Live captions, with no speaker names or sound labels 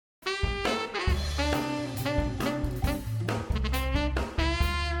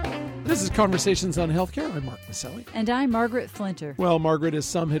This is Conversations on Healthcare. I'm Mark Maselli. And I'm Margaret Flinter. Well, Margaret, as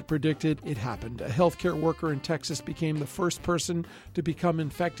some had predicted, it happened. A healthcare worker in Texas became the first person to become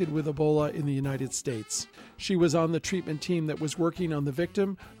infected with Ebola in the United States. She was on the treatment team that was working on the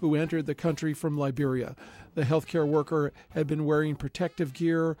victim who entered the country from Liberia. The healthcare worker had been wearing protective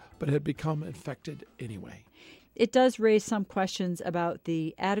gear but had become infected anyway. It does raise some questions about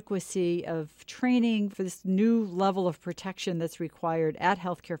the adequacy of training for this new level of protection that's required at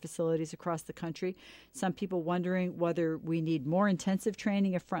healthcare facilities across the country. Some people wondering whether we need more intensive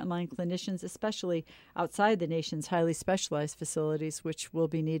training of frontline clinicians, especially outside the nation's highly specialized facilities, which will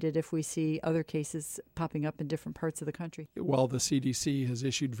be needed if we see other cases popping up in different parts of the country. Well, the CDC has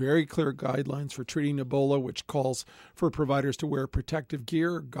issued very clear guidelines for treating Ebola, which calls for providers to wear protective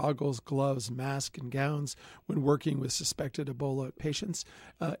gear, goggles, gloves, masks, and gowns when working with suspected Ebola patients.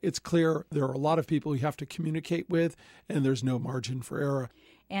 It's clear there are a lot of people you have to communicate with, and there's no margin for error.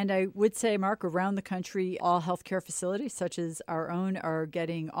 And I would say, Mark, around the country, all healthcare facilities, such as our own, are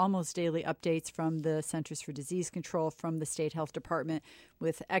getting almost daily updates from the Centers for Disease Control, from the State Health Department,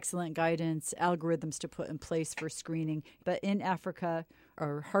 with excellent guidance, algorithms to put in place for screening. But in Africa,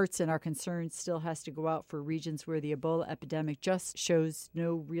 our hearts and our concerns still has to go out for regions where the Ebola epidemic just shows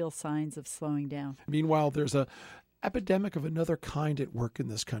no real signs of slowing down. Meanwhile, there's a epidemic of another kind at work in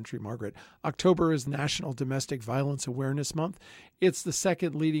this country, Margaret. October is National Domestic Violence Awareness Month. It's the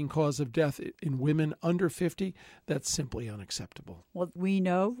second leading cause of death in women under 50. That's simply unacceptable. Well, we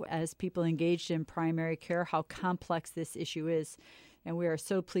know, as people engaged in primary care, how complex this issue is. And we are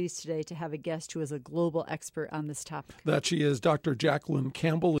so pleased today to have a guest who is a global expert on this topic. That she is. Dr. Jacquelyn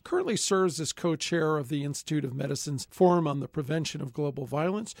Campbell currently serves as co-chair of the Institute of Medicine's Forum on the Prevention of Global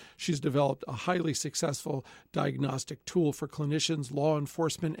Violence. She's developed a highly successful diagnostic tool for clinicians, law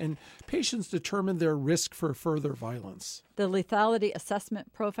enforcement, and patients determine their risk for further violence. The lethality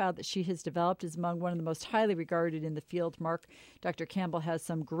assessment profile that she has developed is among one of the most highly regarded in the field. Mark, Dr. Campbell has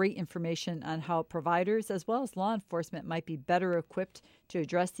some great information on how providers as well as law enforcement might be better equipped to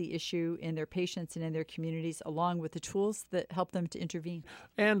address the issue in their patients and in their communities, along with the tools that help them to intervene.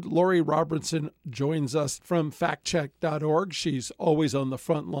 And Lori Robertson joins us from factcheck.org. She's always on the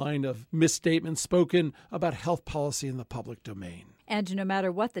front line of misstatements spoken about health policy in the public domain. And no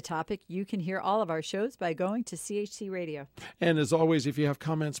matter what the topic, you can hear all of our shows by going to CHC Radio. And as always, if you have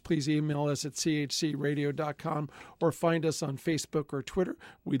comments, please email us at chcradio.com or find us on Facebook or Twitter.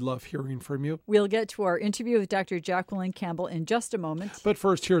 We'd love hearing from you. We'll get to our interview with Dr. Jacquelyn Campbell in just a moment. But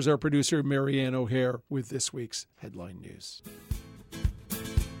first, here's our producer, Marianne O'Hare, with this week's headline news.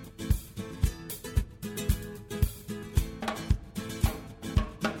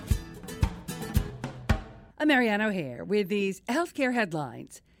 I'm Marianne O'Hare with these healthcare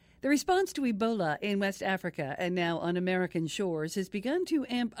headlines. The response to Ebola in West Africa and now on American shores has begun to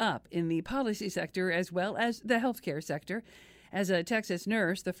amp up in the policy sector as well as the healthcare sector. As a Texas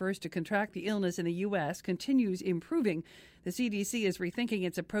nurse, the first to contract the illness in the U.S., continues improving, the CDC is rethinking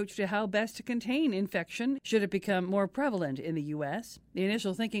its approach to how best to contain infection should it become more prevalent in the U.S. The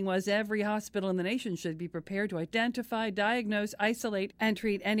initial thinking was every hospital in the nation should be prepared to identify, diagnose, isolate, and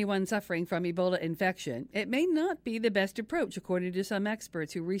treat anyone suffering from Ebola infection. It may not be the best approach, according to some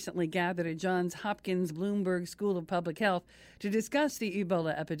experts who recently gathered at Johns Hopkins Bloomberg School of Public Health to discuss the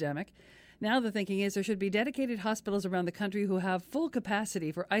Ebola epidemic. Now the thinking is there should be dedicated hospitals around the country who have full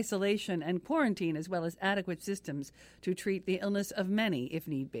capacity for isolation and quarantine, as well as adequate systems to treat the illness of many if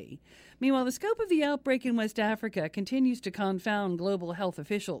need be. Meanwhile, the scope of the outbreak in West Africa continues to confound global health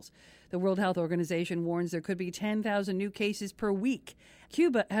officials. The World Health Organization warns there could be 10,000 new cases per week.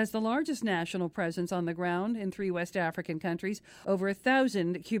 Cuba has the largest national presence on the ground in 3 West African countries. Over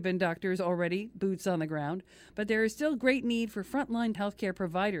 1,000 Cuban doctors already boots on the ground. But there is still great need for frontline healthcare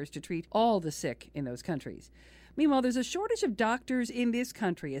providers to treat all the sick in those countries. Meanwhile, there's a shortage of doctors in this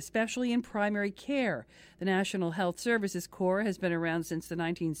country, especially in primary care. The National Health Services Corps has been around since the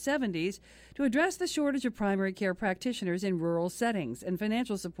 1970s to address the shortage of primary care practitioners in rural settings, and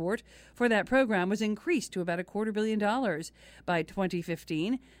financial support for that program was increased to about $250 million by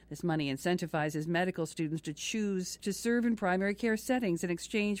 2015. This money incentivizes medical students to choose to serve in primary care settings in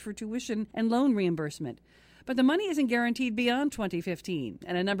exchange for tuition and loan reimbursement. But the money isn't guaranteed beyond 2015,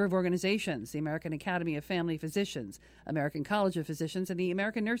 and a number of organizations, the American Academy of Family Physicians, American College of Physicians, and the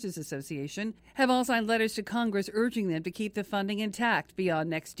American Nurses Association, have all signed letters to Congress urging them to keep the funding intact beyond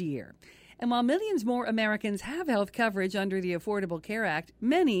next year. And while millions more Americans have health coverage under the Affordable Care Act,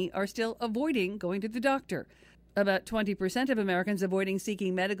 many are still avoiding going to the doctor. About 20% of Americans avoiding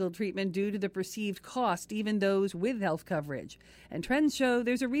seeking medical treatment due to the perceived cost, even those with health coverage. And trends show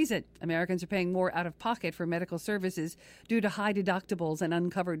there's a reason. Americans are paying more out of pocket for medical services due to high deductibles and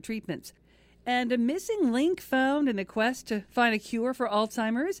uncovered treatments. And a missing link found in the quest to find a cure for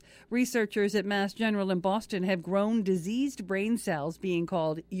Alzheimer's. Researchers at Mass General in Boston have grown diseased brain cells, being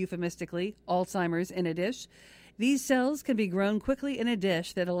called euphemistically Alzheimer's in a dish. These cells can be grown quickly in a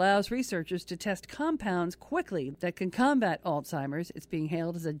dish that allows researchers to test compounds quickly that can combat Alzheimer's. It's being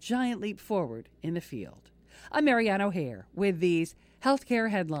hailed as a giant leap forward in the field. I'm Marianne O'Hare with these healthcare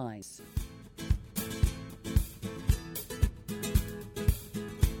headlines.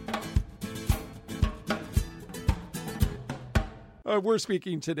 We're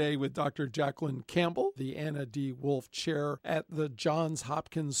speaking today with Dr. Jacquelyn Campbell, the Anna D. Wolfe Chair at the Johns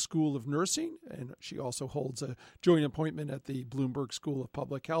Hopkins School of Nursing, and she also holds a joint appointment at the Bloomberg School of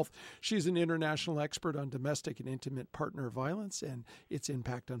Public Health. She's an international expert on domestic and intimate partner violence and its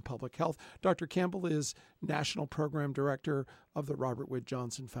impact on public health. Dr. Campbell is National Program Director of the Robert Wood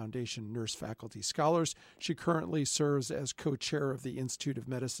Johnson Foundation Nurse Faculty Scholars. She currently serves as co-chair of the Institute of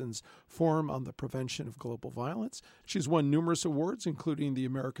Medicine's Forum on the Prevention of Global Violence. She's won numerous awards, including the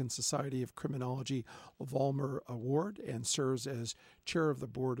American Society of Criminology Vollmer Award, and serves as chair of the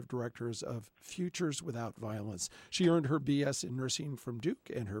board of directors of Futures Without Violence. She earned her BS in nursing from Duke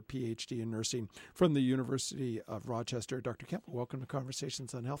and her PhD in nursing from the University of Rochester. Dr. Campbell, welcome to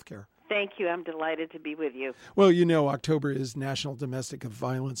Conversations on Healthcare. Thank you. I'm delighted to be with you. Well, you know, October is National Domestic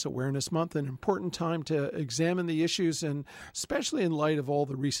Violence Awareness Month, an important time to examine the issues, and especially in light of all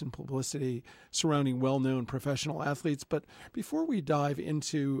the recent publicity surrounding well-known professional athletes. But before we dive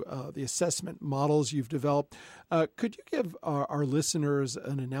into the assessment models you've developed, could you give our listeners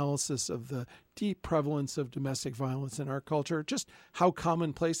an analysis of the deep prevalence of domestic violence in our culture? Just how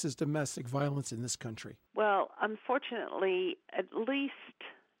commonplace is domestic violence in this country? Well, unfortunately, at least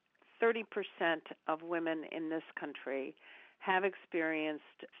 30% of women in this country have experienced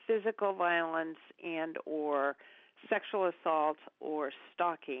physical violence and or sexual assault or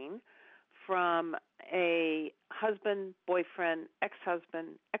stalking from a husband, boyfriend, ex-husband,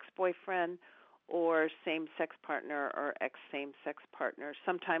 ex-boyfriend, or same-sex partner or ex-same-sex partner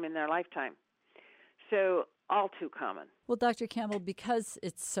sometime in their lifetime. So all too common. Well, Dr. Campbell, because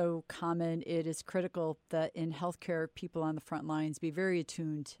it's so common, it is critical that in healthcare, people on the front lines be very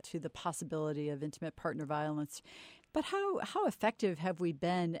attuned to the possibility of intimate partner violence. But how effective have we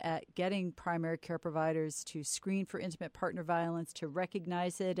been at getting primary care providers to screen for intimate partner violence, to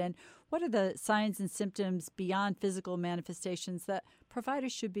recognize it? And what are the signs and symptoms beyond physical manifestations that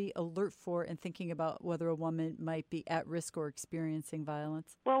providers should be alert for in thinking about whether a woman might be at risk or experiencing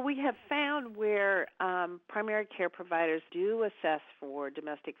violence? Well, we have found where primary care providers do assess for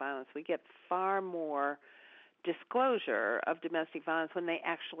domestic violence, we get far more disclosure of domestic violence when they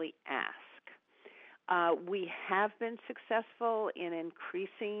actually ask. We have been successful in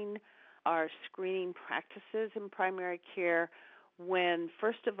increasing our screening practices in primary care when,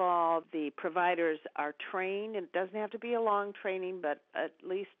 first of all, the providers are trained. It doesn't have to be a long training, but at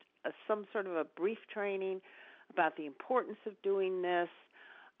least some sort of a brief training about the importance of doing this.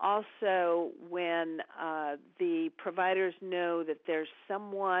 Also, when the providers know that there's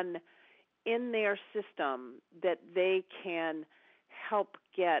someone in their system that they can help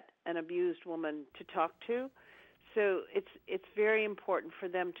get an abused woman to talk to. So it's very important for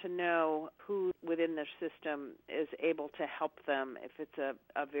them to know who within their system is able to help them if it's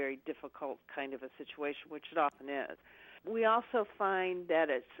a very difficult kind of a situation, which it often is. We also find that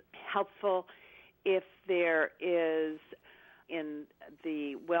it's helpful if there is, in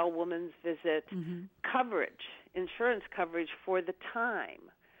the well woman's visit, coverage, insurance coverage for the time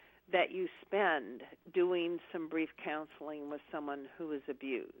that you spend doing some brief counseling with someone who is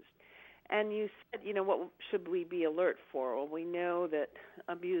abused. And you said, what should we be alert for? Well, we know that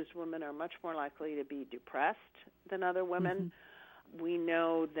abused women are much more likely to be depressed than other women. We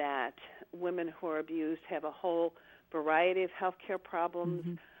know that women who are abused have a whole variety of health care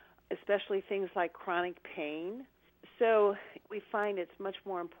problems, especially things like chronic pain. So we find it's much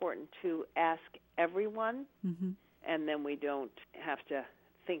more important to ask everyone, and then we don't have to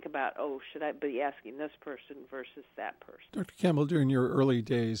think about, should I be asking this person versus that person? Dr. Campbell, during your early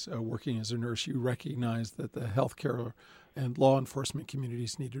days working as a nurse, you recognized that the healthcare and law enforcement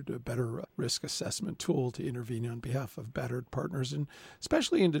communities needed a better risk assessment tool to intervene on behalf of battered partners, and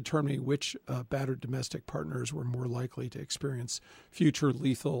especially in determining which battered domestic partners were more likely to experience future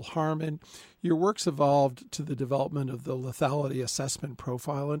lethal harm. And your work's evolved to the development of the lethality assessment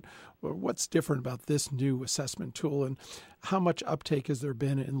profile. And what's different about this new assessment tool, and how much uptake has there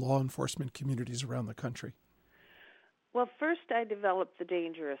been in law enforcement communities around the country? Well, first I developed the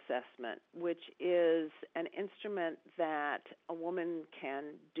danger assessment, which is an instrument that a woman can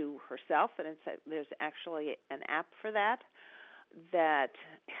do herself, and there's actually an app for that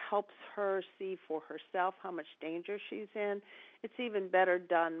helps her see for herself how much danger she's in. It's even better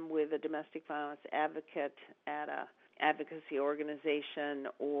done with a domestic violence advocate at a advocacy organization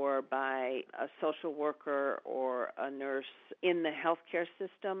or by a social worker or a nurse in the healthcare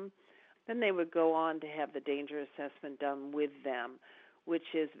system. Then they would go on to have the danger assessment done with them,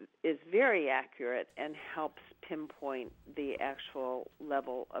 which is very accurate and helps pinpoint the actual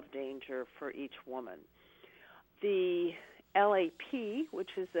level of danger for each woman. The LAP, which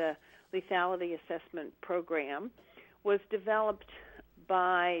is a lethality assessment program, was developed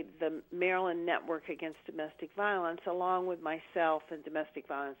by the Maryland Network Against Domestic Violence along with myself and domestic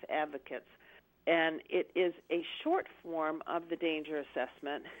violence advocates. And it is a short form of the danger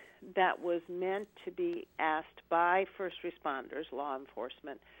assessment that was meant to be asked by first responders, law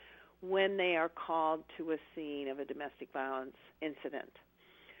enforcement, when they are called to a scene of a domestic violence incident.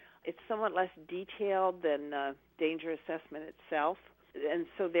 It's somewhat less detailed than the danger assessment itself, and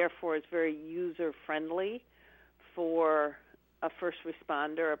so therefore it's very user-friendly for a first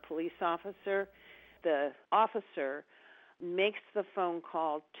responder, a police officer. The officer makes the phone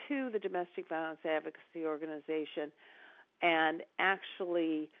call to the domestic violence advocacy organization and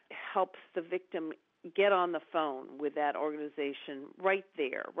actually helps the victim get on the phone with that organization right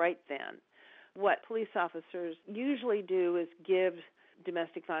there, right then. What police officers usually do is give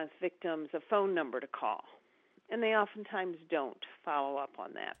domestic violence victims a phone number to call, and they oftentimes don't follow up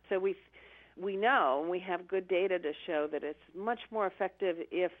on that. So we know, and we have good data to show that it's much more effective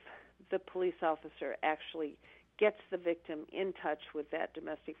if the police officer actually gets the victim in touch with that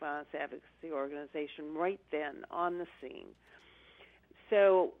domestic violence advocacy organization right then on the scene.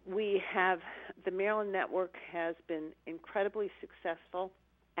 So the Maryland Network has been incredibly successful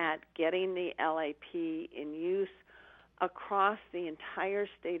at getting the LAP in use across the entire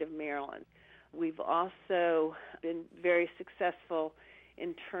state of Maryland. We've also been very successful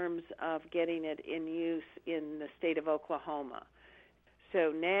in terms of getting it in use in the state of Oklahoma.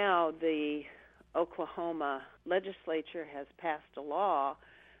 So now the Oklahoma legislature has passed a law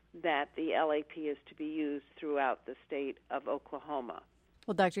that the LAP is to be used throughout the state of Oklahoma.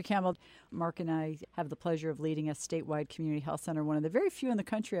 Well, Dr. Campbell, Mark and I have the pleasure of leading a statewide community health center, one of the very few in the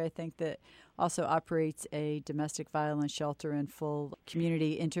country, I think, that also operates a domestic violence shelter and full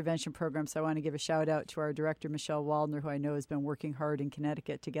community intervention program. So I want to give a shout out to our director, Michelle Waldner, who I know has been working hard in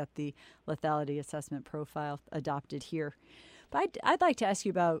Connecticut to get the lethality assessment profile adopted here. But I'd like to ask you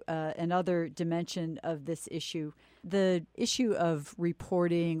about another dimension of this issue, the issue of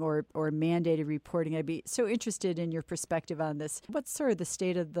reporting or mandated reporting. I'd be so interested in your perspective on this. What's sort of the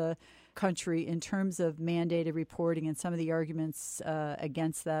state of the country in terms of mandated reporting and some of the arguments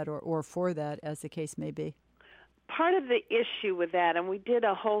against that or for that, as the case may be? Part of the issue with that, and we did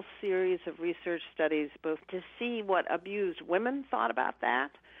a whole series of research studies both to see what abused women thought about that,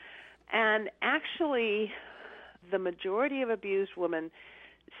 and actually the majority of abused women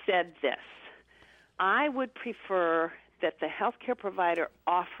said this: I would prefer that the healthcare provider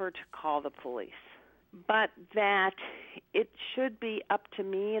offer to call the police, but that it should be up to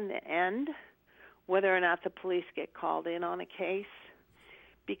me in the end whether or not the police get called in on a case,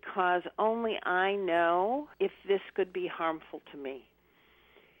 because only I know if this could be harmful to me.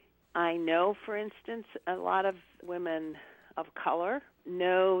 I know, for instance, a lot of women of color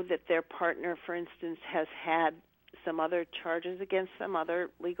know that their partner, for instance, has had some other charges against them, other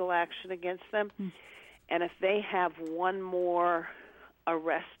legal action against them. And if they have one more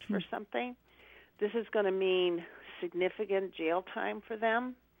arrest for something, this is going to mean significant jail time for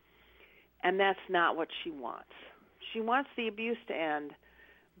them, and that's not what she wants. She wants the abuse to end,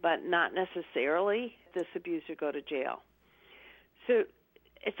 but not necessarily this abuser go to jail. So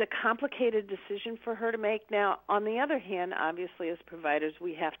it's a complicated decision for her to make. Now, on the other hand, obviously, as providers,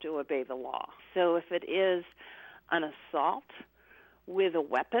 we have to obey the law. So if it is an assault with a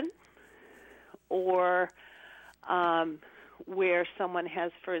weapon, or where someone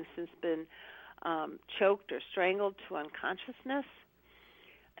has, for instance, been choked or strangled to unconsciousness,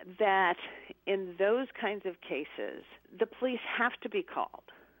 that in those kinds of cases, the police have to be called.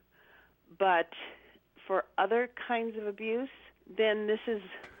 But for other kinds of abuse, then this is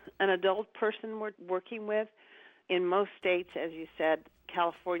an adult person we're working with. In most states, as you said,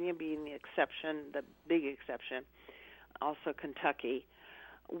 California being the exception, the big exception, also Kentucky,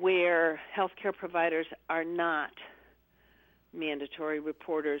 where healthcare providers are not mandatory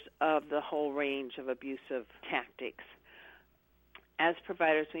reporters of the whole range of abusive tactics. As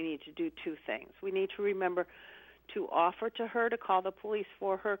providers, we need to do two things. We need to remember to offer to her to call the police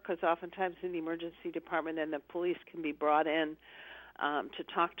for her, because oftentimes in the emergency department then the police can be brought in to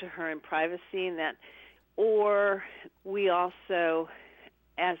talk to her in privacy, and that. Or we also,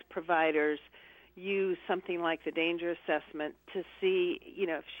 as providers, use something like the danger assessment to see,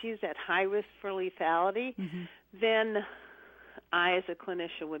 if she's at high risk for lethality, then I, as a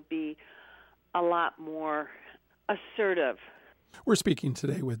clinician, would be a lot more assertive. We're speaking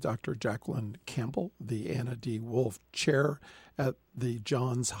today with Dr. Jacquelyn Campbell, the Anna D. Wolfe Chair at the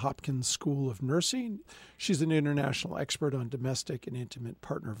Johns Hopkins School of Nursing. She's an international expert on domestic and intimate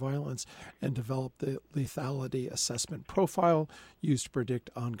partner violence and developed the lethality assessment profile used to predict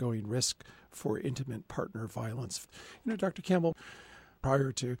ongoing risk for intimate partner violence. Dr. Campbell,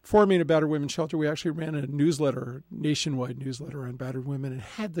 prior to forming a battered women's shelter, we actually ran a nationwide newsletter on battered women, and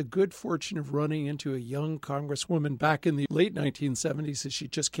had the good fortune of running into a young congresswoman back in the late 1970s as she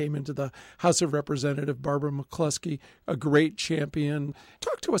just came into the House of Representatives, Barbara McCluskey, a great champion.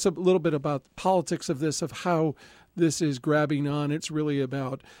 Talk to us a little bit about the politics of this, of how this is grabbing on. It's really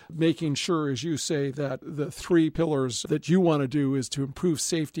about making sure, as you say, that the three pillars that you want to do is to improve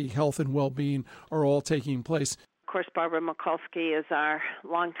safety, health, and well-being are all taking place. Of course, Barbara McCluskey is our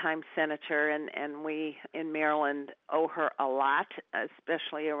longtime senator, and we in Maryland owe her a lot,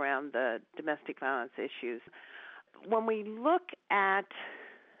 especially around the domestic violence issues. When we look at,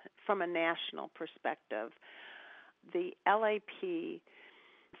 from a national perspective, the LAP,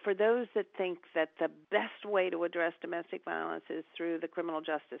 for those that think that the best way to address domestic violence is through the criminal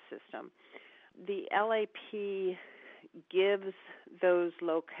justice system, the LAP gives those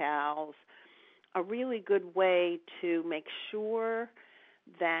locales a really good way to make sure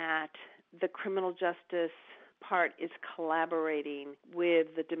that the criminal justice part is collaborating with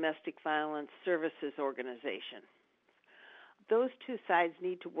the domestic violence services organization. Those two sides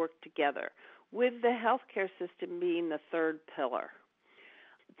need to work together, with the healthcare system being the third pillar.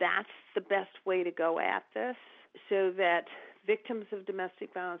 That's the best way to go at this, so that victims of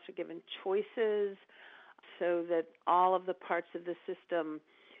domestic violence are given choices, so that all of the parts of the system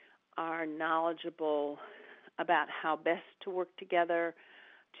are knowledgeable about how best to work together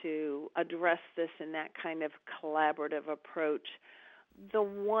to address this in that kind of collaborative approach. The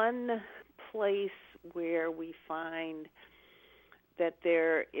one place where we find that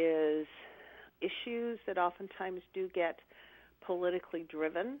there is issues that oftentimes do get politically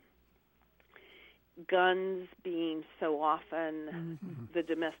driven, guns being so often the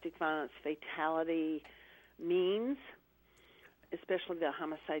domestic violence fatality means, especially the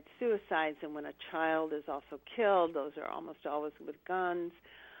homicide suicides, and when a child is also killed, those are almost always with guns.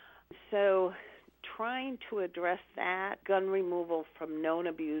 So trying to address that, gun removal from known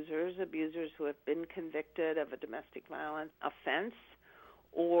abusers who have been convicted of a domestic violence offense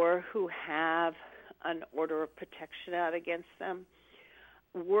or who have an order of protection out against them,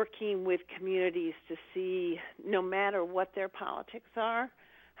 working with communities to see, no matter what their politics are,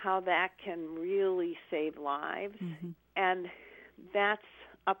 how that can really save lives. And that's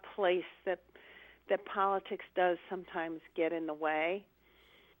a place that politics does sometimes get in the way.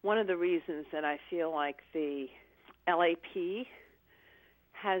 One of the reasons that I feel like the LAP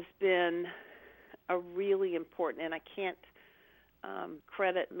has been a really important, and I can't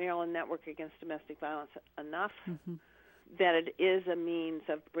credit Maryland Network Against Domestic Violence enough, that it is a means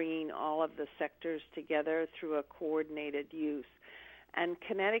of bringing all of the sectors together through a coordinated use. And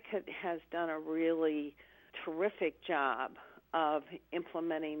Connecticut has done a really terrific job of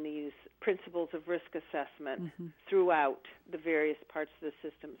implementing these principles of risk assessment throughout the various parts of the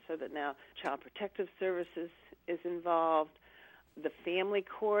system, so that now Child Protective Services is involved, the family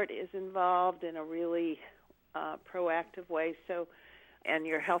court is involved in a really proactive way, so, and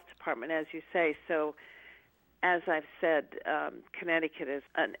your health department, as you say. So as I've said, Connecticut is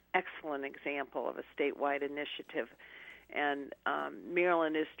an excellent example of a statewide initiative, and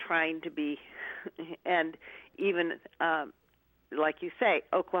Maryland is trying to be, and even like you say,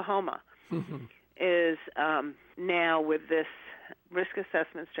 Oklahoma is now with this risk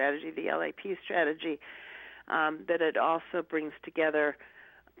assessment strategy, the LAP strategy, that it also brings together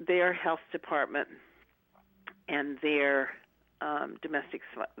their health department and their domestic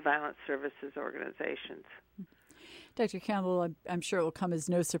violence services organizations. Dr. Campbell, I'm sure it will come as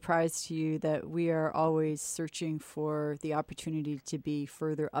no surprise to you that we are always searching for the opportunity to be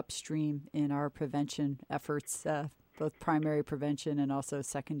further upstream in our prevention efforts, both primary prevention and also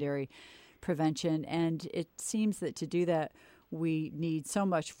secondary prevention. And it seems that to do that, we need so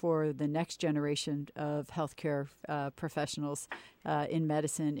much for the next generation of healthcare professionals in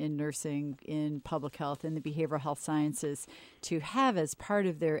medicine, in nursing, in public health, in the behavioral health sciences to have as part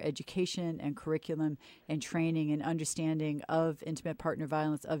of their education and curriculum and training and understanding of intimate partner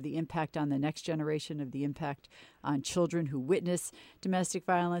violence, of the impact on the next generation, of the impact on children who witness domestic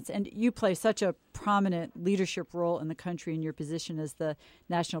violence. And you play such a prominent leadership role in the country in your position as the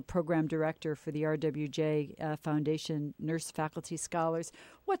National Program Director for the RWJ Foundation Nurse Faculty Scholars.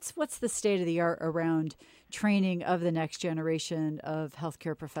 What's the state of the art around training of the next generation of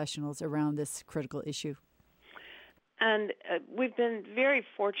healthcare professionals around this critical issue? And we've been very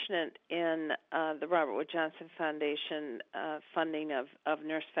fortunate in the Robert Wood Johnson Foundation funding of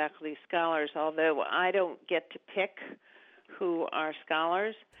nurse faculty scholars, although I don't get to pick who are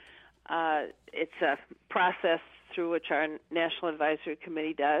scholars. It's a process through which our National Advisory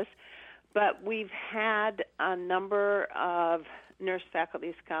Committee does. But we've had a number of nurse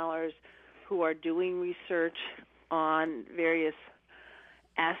faculty scholars who are doing research on various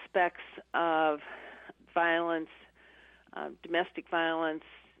aspects of violence, domestic violence,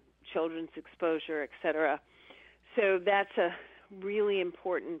 children's exposure, et cetera. So that's a really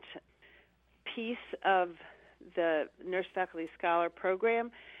important piece of the Nurse Faculty Scholar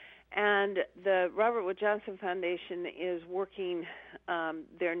program. And the Robert Wood Johnson Foundation is working,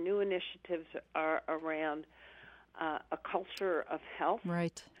 their new initiatives are around a culture of health.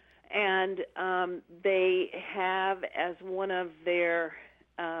 Right. And they have as one of their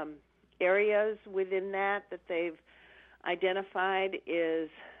areas within that they've identified is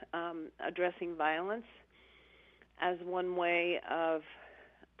addressing violence as one way of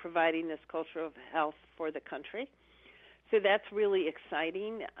providing this culture of health for the country. So that's really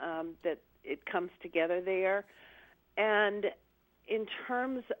exciting that it comes together there. And in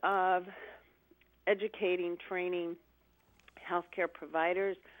terms of educating, training healthcare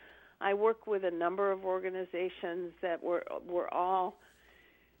providers, I work with a number of organizations that we're all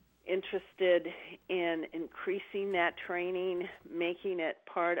interested in increasing that training, making it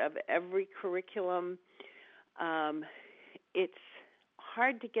part of every curriculum. It's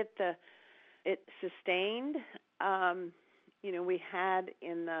hard to get it sustained. We had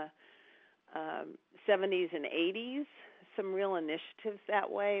in the 70s and 80s some real initiatives that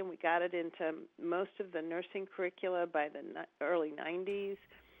way, and we got it into most of the nursing curricula by the early 90s.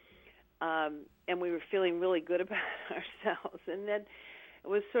 And we were feeling really good about ourselves. And then it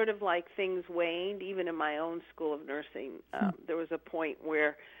was sort of like things waned, even in my own school of nursing. There was a point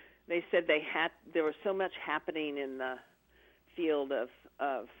where they said there was so much happening in the field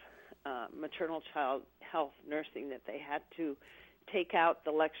of maternal child health nursing that they had to take out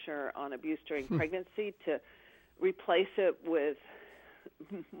the lecture on abuse during pregnancy to replace it with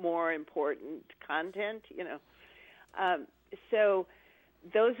more important content, So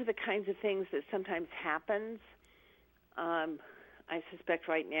those are the kinds of things that sometimes happens. I suspect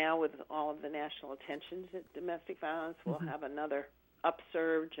right now with all of the national attention to domestic violence, we'll have another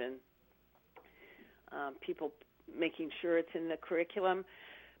upsurge and people making sure it's in the curriculum.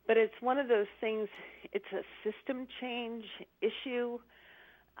 But it's one of those things, it's a system change issue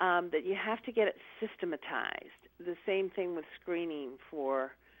that you have to get it systematized. The same thing with screening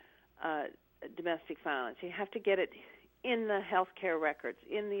for domestic violence. You have to get it in the healthcare records,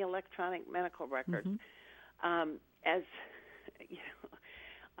 in the electronic medical records, as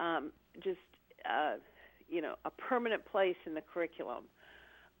a permanent place in the curriculum.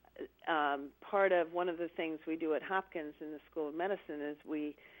 Part of one of the things we do at Hopkins in the School of Medicine is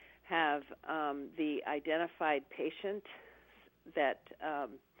we have the identified patient that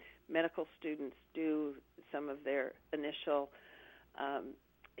medical students do some of their initial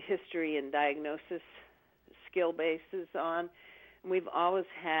history and diagnosis skill bases on. And we've always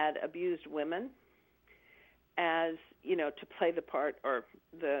had abused women as, to play the part, or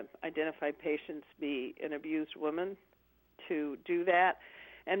the identified patients be an abused woman to do that.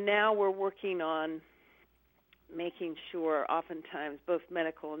 And now we're working on making sure oftentimes both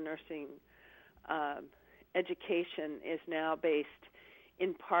medical and nursing education is now based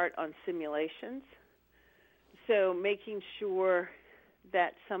in part on simulations. So making sure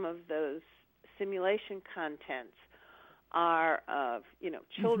that some of those simulation contents are of,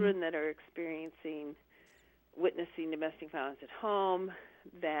 children that are witnessing domestic violence at home,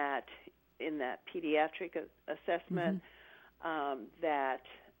 that in that pediatric assessment, that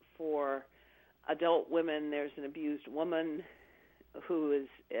for adult women there's an abused woman who is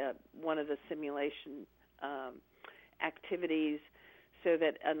one of the simulation activities, so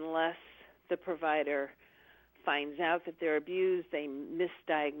that unless the provider finds out that they're abused, they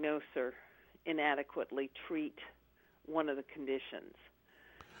misdiagnose or inadequately treat one of the conditions.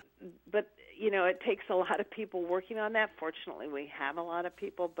 But, it takes a lot of people working on that. Fortunately, we have a lot of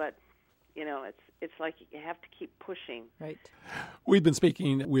people, but, it's like you have to keep pushing. Right. We've been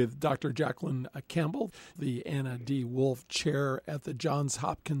speaking with Dr. Jacquelyn Campbell, the Anna D. Wolf Chair at the Johns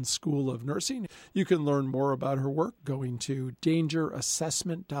Hopkins School of Nursing. You can learn more about her work going to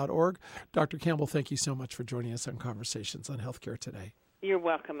dangerassessment.org. Dr. Campbell, thank you so much for joining us on Conversations on Healthcare today. You're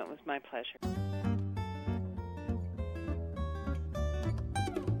welcome. It was my pleasure.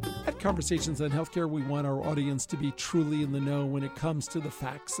 At Conversations on Healthcare, we want our audience to be truly in the know when it comes to the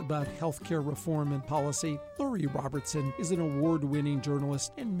facts about healthcare reform and policy. Lori Robertson is an award-winning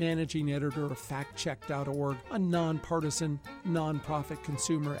journalist and managing editor of FactCheck.org, a nonpartisan, nonprofit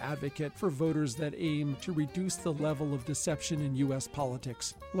consumer advocate for voters that aim to reduce the level of deception in U.S.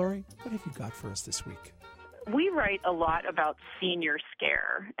 politics. Lori, what have you got for us this week? We write a lot about senior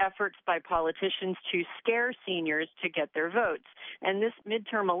scare, efforts by politicians to scare seniors to get their votes. And this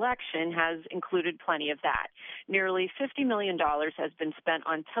midterm election has included plenty of that. Nearly $50 million has been spent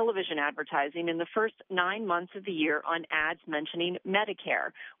on television advertising in the first 9 months of the year on ads mentioning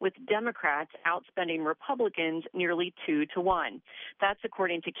Medicare, with Democrats outspending Republicans nearly 2-1. That's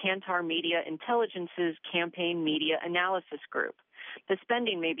according to Kantar Media Intelligence's Campaign Media Analysis Group. The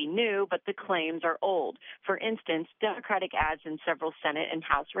spending may be new, but the claims are old. For instance, Democratic ads in several Senate and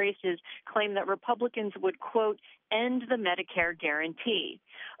House races claim that Republicans would, quote, end the Medicare guarantee,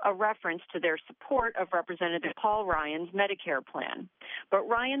 a reference to their support of Representative Paul Ryan's Medicare plan. But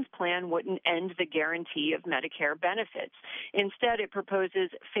Ryan's plan wouldn't end the guarantee of Medicare benefits. Instead, it proposes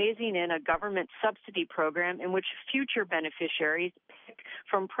phasing in a government subsidy program in which future beneficiaries pick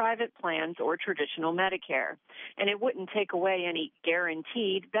from private plans or traditional Medicare. And it wouldn't take away any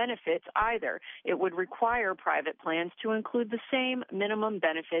guaranteed benefits either. It would require private plans to include the same minimum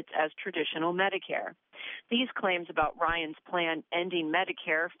benefits as traditional Medicare. These claims about Ryan's plan ending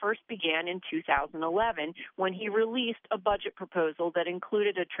Medicare first began in 2011 when he released a budget proposal that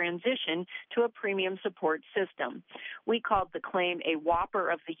included a transition to a premium support system. We called the claim a whopper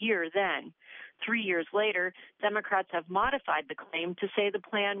of the year then. 3 years later, Democrats have modified the claim to say the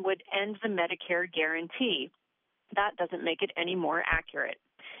plan would end the Medicare guarantee. That doesn't make it any more accurate.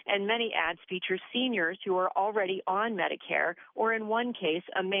 And many ads feature seniors who are already on Medicare, or in one case,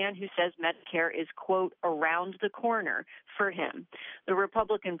 a man who says Medicare is, quote, around the corner for him. The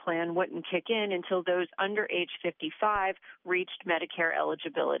Republican plan wouldn't kick in until those under age 55 reached Medicare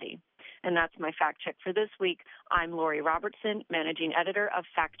eligibility. And that's my fact check for this week. I'm Lori Robertson, managing editor of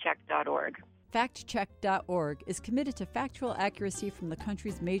FactCheck.org. FactCheck.org is committed to factual accuracy from the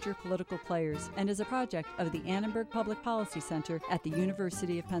country's major political players and is a project of the Annenberg Public Policy Center at the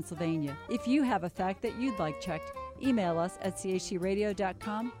University of Pennsylvania. If you have a fact that you'd like checked, email us at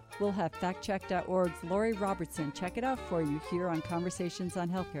chcradio.com. We'll have FactCheck.org's Lori Robertson check it out for you here on Conversations on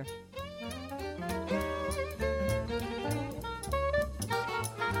Healthcare.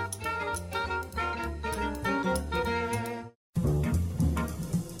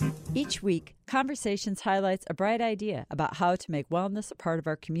 Each week, Conversations highlights a bright idea about how to make wellness a part of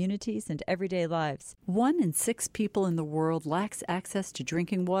our communities and everyday lives. 1 in 6 people in the world lacks access to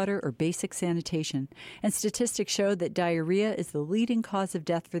drinking water or basic sanitation, and statistics show that diarrhea is the leading cause of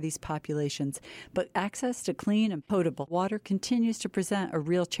death for these populations. But access to clean and potable water continues to present a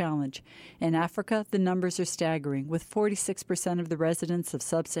real challenge. In Africa, the numbers are staggering, with 46% of the residents of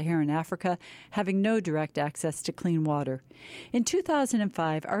sub-Saharan Africa having no direct access to clean water. In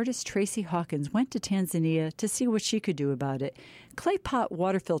 2005, artist Tracy Hawkins went to Tanzania to see what she could do about it. Clay pot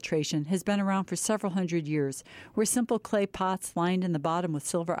water filtration has been around for several hundred years, where simple clay pots lined in the bottom with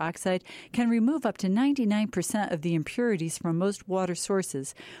silver oxide can remove up to 99% of the impurities from most water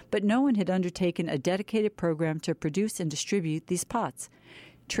sources, but no one had undertaken a dedicated program to produce and distribute these pots.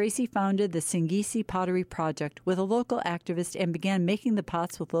 Tracy founded the Singisi Pottery Project with a local activist and began making the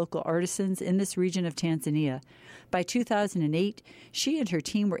pots with local artisans in this region of Tanzania. By 2008, she and her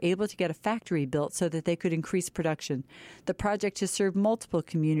team were able to get a factory built so that they could increase production. The project has served multiple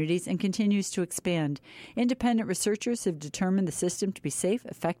communities and continues to expand. Independent researchers have determined the system to be safe,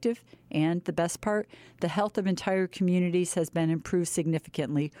 effective, and, the best part, the health of entire communities has been improved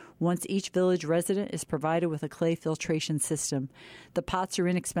significantly once each village resident is provided with a clay filtration system. The pots are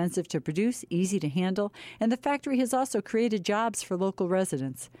inexpensive to produce, easy to handle, and the factory has also created jobs for local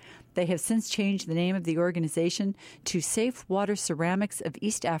residents. They have since changed the name of the organization to Safe Water Ceramics of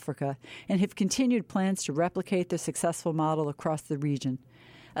East Africa and have continued plans to replicate their successful model across the region.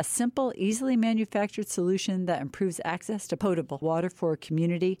 a simple, easily manufactured solution that improves access to potable water for a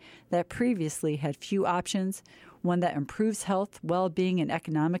community that previously had few options, one that improves health, well-being, and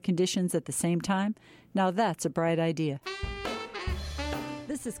economic conditions at the same time. Now that's a bright idea.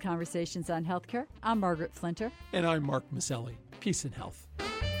 This is Conversations on Healthcare. I'm Margaret Flinter. And I'm Mark Maselli. Peace and health.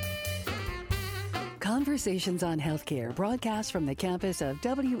 Conversations on Healthcare broadcast from the campus of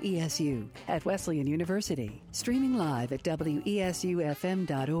WESU at Wesleyan University, streaming live at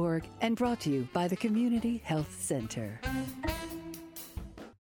WESUFM.org and brought to you by the Community Health Center.